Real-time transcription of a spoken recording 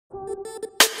Perfect.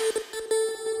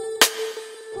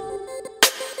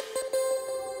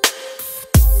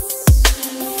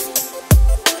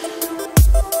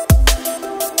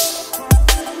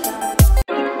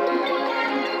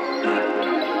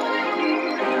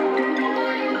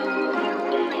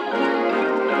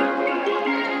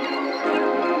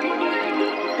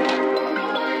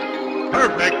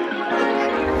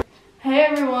 Hey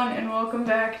everyone, and welcome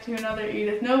back to another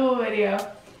Edith Noble video.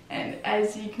 And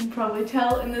as you can probably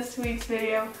tell in this week's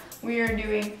video, we are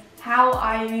doing how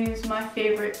I use my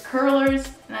favorite curlers,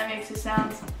 and that makes it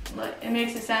sound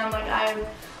like I have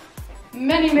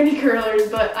many curlers,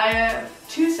 but I have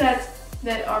two sets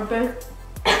that are both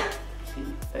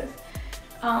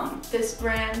this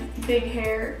brand, Big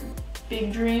Hair,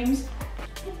 Big Dreams,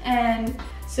 and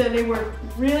so they work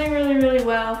really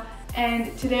well.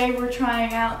 And today we're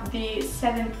trying out the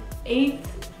 7/8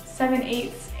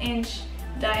 inch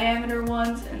diameter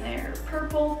ones, and they're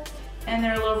purple and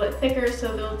they're a little bit thicker,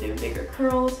 so they'll do bigger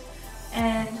curls.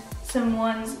 And some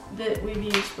ones that we've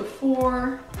used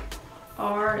before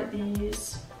are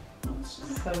these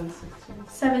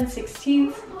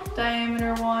 7/16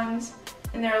 diameter ones,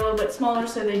 and they're a little bit smaller,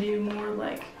 so they do more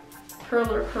like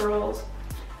curler curls.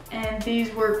 And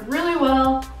these work really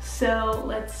well, so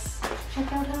let's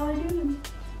check out how I do them.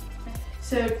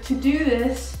 So to do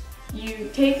this,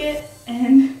 you take it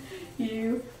and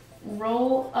you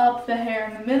roll up the hair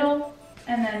in the middle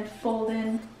and then fold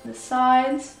in the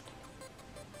sides.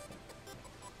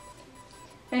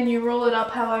 And you roll it up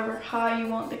however high you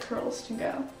want the curls to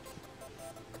go.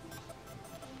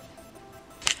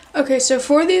 Okay, so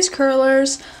for these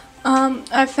curlers,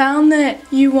 I found that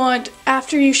you want,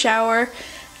 after you shower,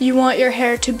 you want your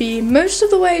hair to be most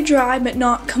of the way dry but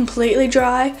not completely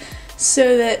dry,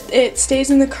 so that it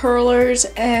stays in the curlers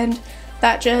and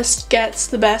that just gets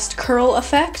the best curl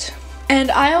effect.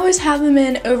 And I always have them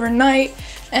in overnight,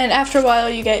 and after a while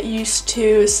you get used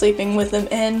to sleeping with them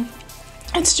in.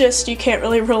 It's just you can't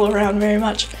really roll around very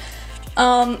much.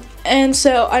 And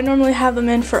so I normally have them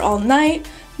in for all night,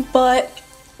 but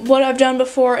what I've done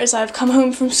before is I've come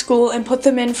home from school and put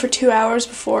them in for 2 hours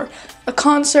before a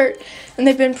concert, and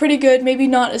they've been pretty good. Maybe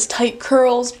not as tight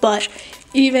curls, but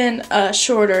even a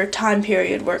shorter time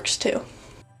period works too.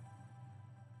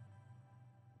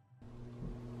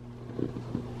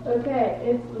 Okay,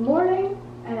 it's the morning,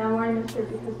 and I'm wearing this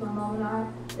shirt because my mom and I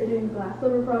are doing a glass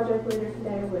slipper project later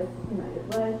today with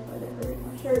United Way, so I decorated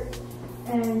my shirt.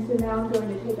 And so now I'm going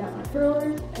to take out my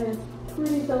curlers, and it's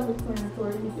pretty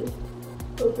self-explanatory. You just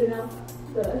open up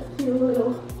the two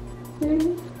little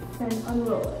things and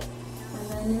unroll it, and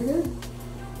then you're good.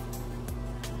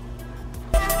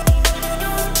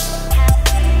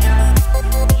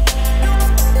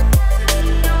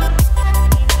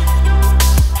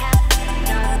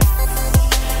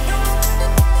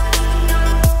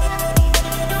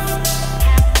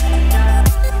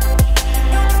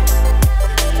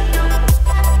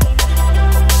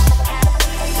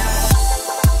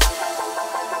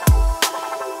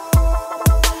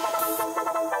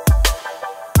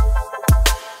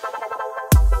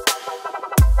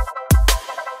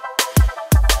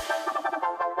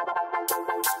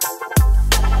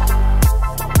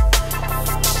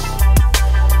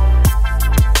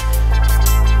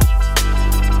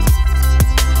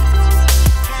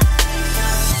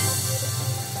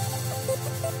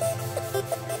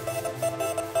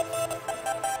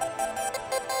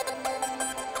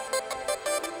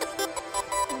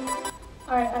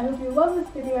 Alright, I hope you loved this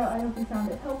video. I hope you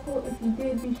found it helpful. If you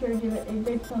did, be sure to give it a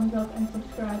big thumbs up and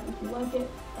subscribe if you like it.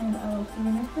 And I will see you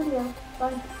in the next video.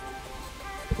 Bye.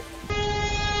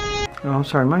 Oh, I'm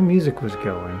sorry, my music was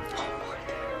going.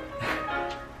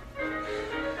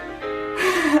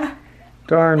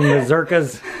 Darn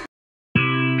mazurkas.